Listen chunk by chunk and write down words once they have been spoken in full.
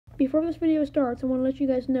before this video starts, I want to let you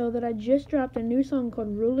guys know that I just dropped a new song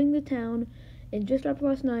called Ruling the Town. It just dropped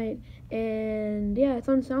last night, and yeah, it's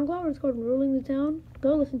on SoundCloud. It's called Ruling the Town.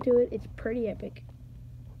 Go listen to it. It's pretty epic.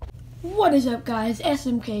 What is up, guys?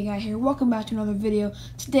 SMK Guy here. Welcome back to another video.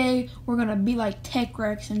 Today, we're going to be like Tech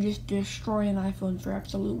Rex and just destroy an iPhone for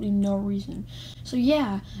absolutely no reason. So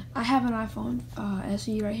yeah, I have an iPhone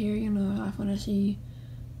SE right here, iPhone SE,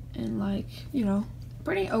 and like,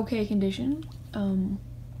 pretty okay condition.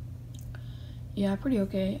 Yeah, pretty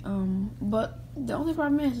okay. But the only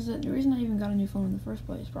problem is that the reason I even got a new phone in the first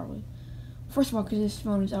place, probably, first of all, because this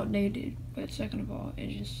phone is outdated, but second of all,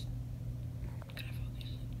 it's just, can I focus?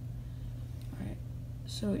 Alright,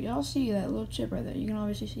 so y'all see that little chip right there? You can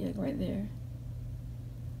obviously see like right there,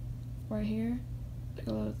 right here, like a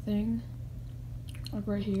little thing, like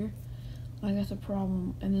right here, like that's a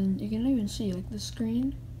problem. And then you can even see like the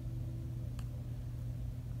screen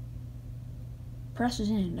presses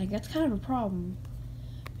in, like that's kind of a problem.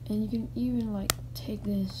 And you can even like take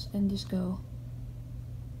this and just go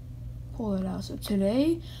pull it out. So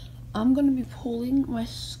today I'm gonna be pulling my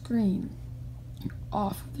screen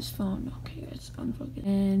off of this phone. Okay, let's unplug it.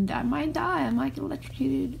 And I might die, I might get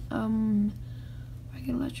electrocuted. If I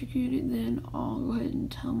get electrocuted, then I'll go ahead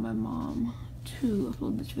and tell my mom to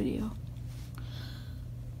upload this video.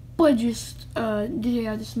 But just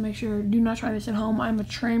just make sure, do not try this at home. I'm a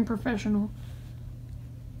trained professional.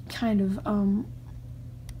 Kind of,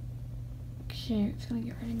 okay, it's gonna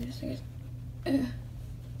get ready in a second.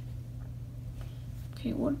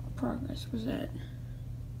 Okay, what progress was that?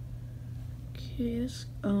 Okay, this,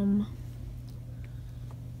 oh,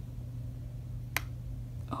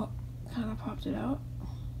 kinda popped it out.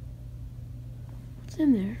 What's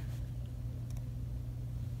in there?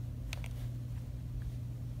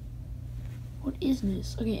 What is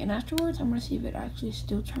this? Okay, and afterwards, I'm gonna see if it actually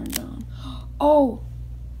still turns on. Oh!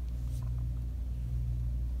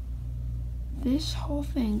 This whole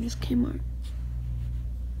thing just came on.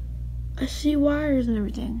 I see wires and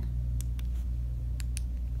everything.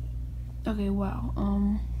 Okay, wow.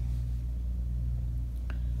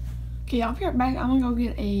 Okay, I'll be right back. I'm gonna go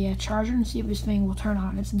get a charger and see if this thing will turn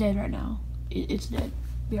on. It's dead right now. It's dead.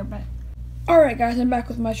 Be right back. Alright, guys, I'm back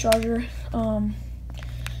with my charger.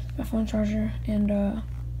 My phone charger, and I'm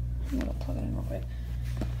gonna plug it in real quick.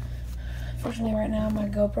 Fortunately, right now my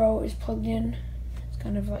GoPro is plugged in. It's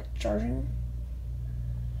kind of like charging.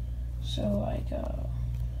 So like, I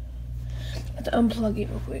have to unplug it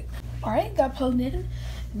real quick. Alright, got plugged in.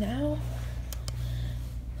 Now,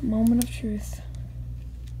 moment of truth.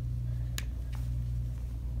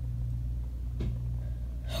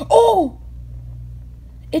 Oh!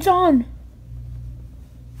 It's on!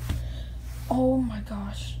 Oh my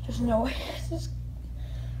gosh, there's no way. This is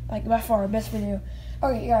like by far best video.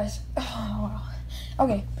 Okay, guys. Oh, wow.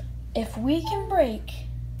 Okay, if we can break.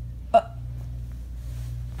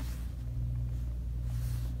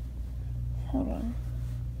 Hold on.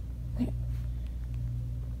 Wait.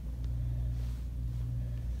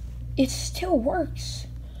 It still works.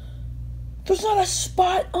 There's not a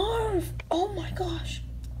spot on. Oh my gosh.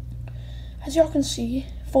 As y'all can see,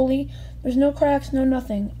 fully, there's no cracks, no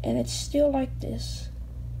nothing, and it's still like this.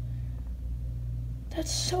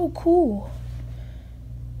 That's so cool.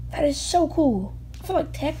 That is so cool. I feel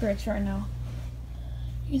like Tech Rex right now.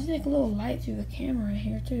 You can see like a little light through the camera right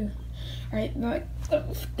here too. Alright, but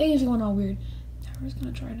things are going all weird. Now we're just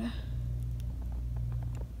gonna try to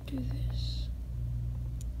do this.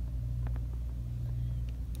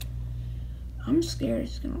 I'm scared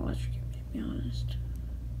it's gonna electrocute me, to be honest.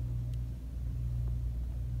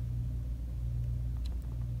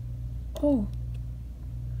 Oh,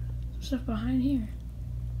 some stuff behind here.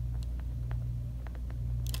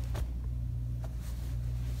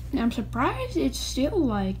 Now, I'm surprised it's still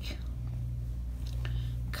like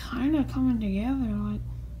kind of coming together. Like,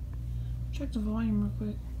 check the volume real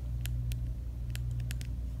quick.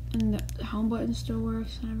 And the home button still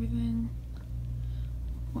works and everything.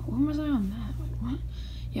 When was I on that? Like, what?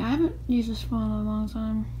 Yeah, I haven't used this phone in a long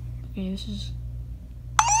time. Okay, this is.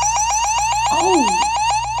 Oh!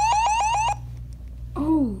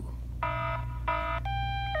 Oh.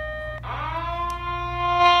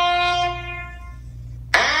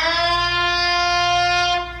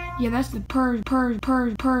 Yeah, that's the purge,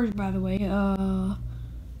 by the way.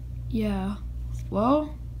 Yeah.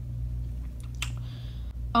 Well.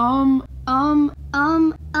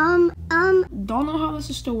 Don't know how this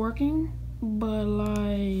is still working, but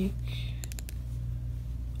like,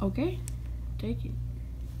 okay, take it.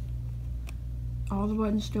 All the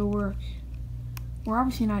buttons still work. We're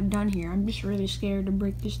obviously not done here. I'm just really scared to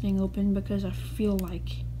break this thing open because I feel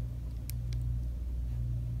like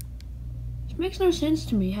makes no sense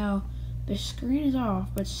to me how the screen is off,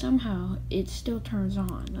 but somehow it still turns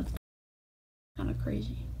on. That's kind of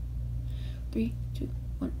crazy. 3, 2,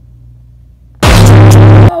 1.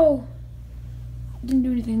 Oh! Didn't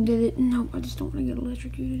do anything, did it? Nope, I just don't want to get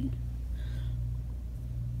electrocuted.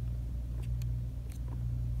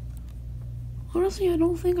 Honestly, I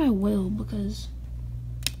don't think I will because...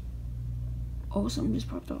 Oh, something just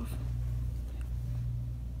popped off.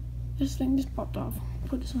 This thing just popped off.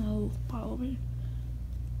 Put this in a little pile over here.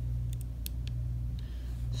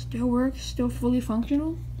 Still works, still fully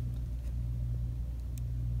functional.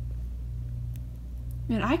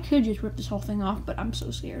 Man, I could just rip this whole thing off, but I'm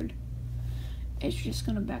so scared. It's just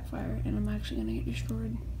gonna backfire and I'm actually gonna get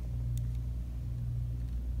destroyed.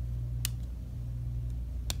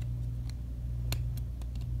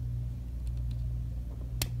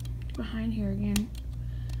 Behind here again.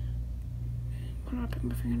 Why do I put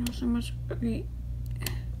my fingernails so much? Okay.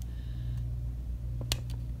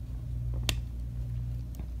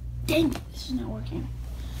 Dang, this is not working.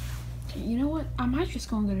 Okay, you know what? I might just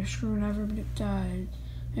go and get a screwdriver, but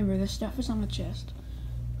remember, this stuff is on the chest.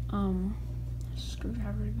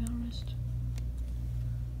 Screwdriver, to be honest.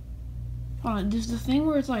 Hold on, there's the thing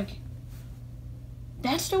where it's like,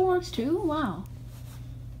 that still works too? Wow.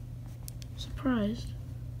 Surprised.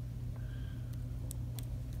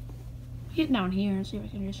 Get down here and see if I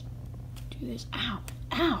can just do this. Ow.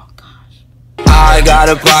 Ow, gosh. I got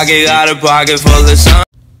a pocket full of sun.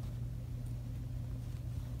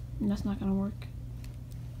 And that's not gonna work.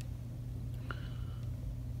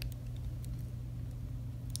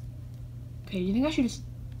 Okay, do you think I should just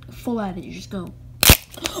full at it? You just go.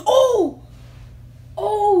 Oh!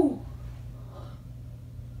 Oh!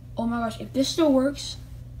 Oh my gosh, if this still works.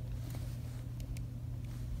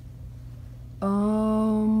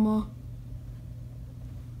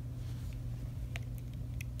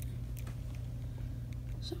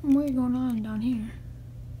 Something weird going on down here.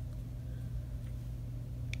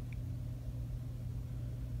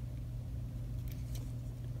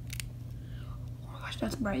 Oh my gosh,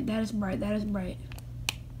 that's bright. That is bright. That is bright.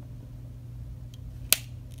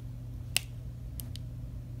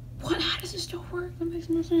 What? How does it still work? That makes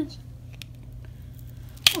no sense.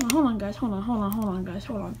 Hold on, guys. Hold on, guys.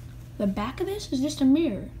 Hold on. The back of this is just a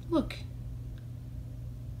mirror. Look.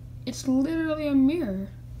 It's literally a mirror.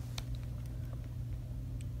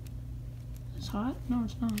 It's hot? No,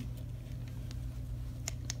 it's not.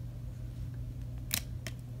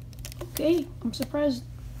 Okay, I'm surprised.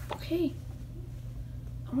 Okay.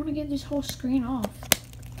 I want to get this whole screen off.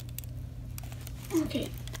 Okay,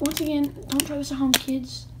 once again, don't try this at home,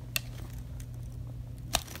 kids.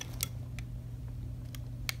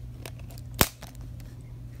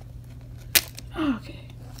 Okay.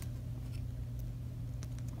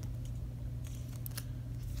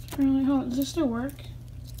 Apparently, hold on, does this still work?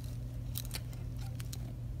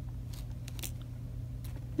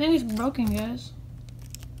 I think it's broken, guys.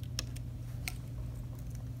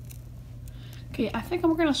 Okay, I think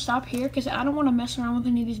we're gonna stop here because I don't want to mess around with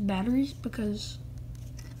any of these batteries because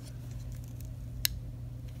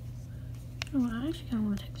I actually kind of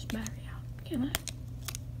want to take this battery out. Can I?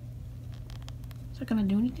 Is that gonna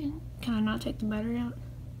do anything? Can I not take the battery out?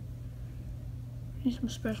 Need some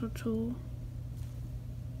special tool.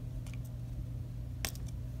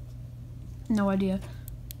 No idea.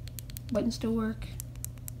 Buttons still work.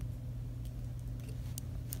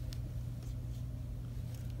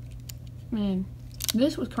 Man,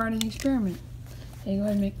 this was quite an experiment. Okay, go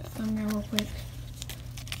ahead and make the thumbnail real quick.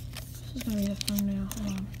 This is gonna be the thumbnail.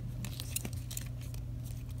 Hold on.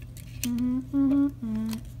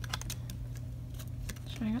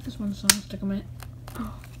 Sorry, I got this one song stuck on it.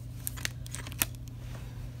 Oh.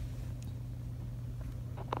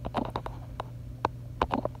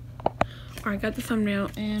 Alright, got the thumbnail,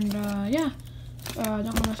 and yeah. Don't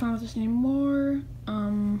want to mess around with this anymore.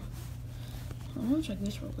 I'm gonna check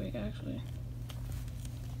this real quick, actually.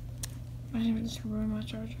 I didn't just ruin my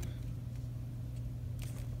charger.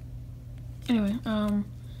 Anyway,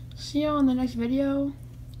 see y'all in the next video.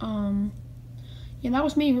 Yeah, that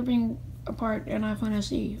was me ripping apart an iPhone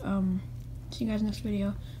SE. See you guys next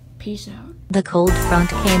video. Peace out. The cold front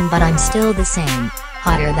came, but I'm still the same,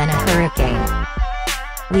 hotter than a hurricane.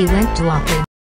 We went to Auckland.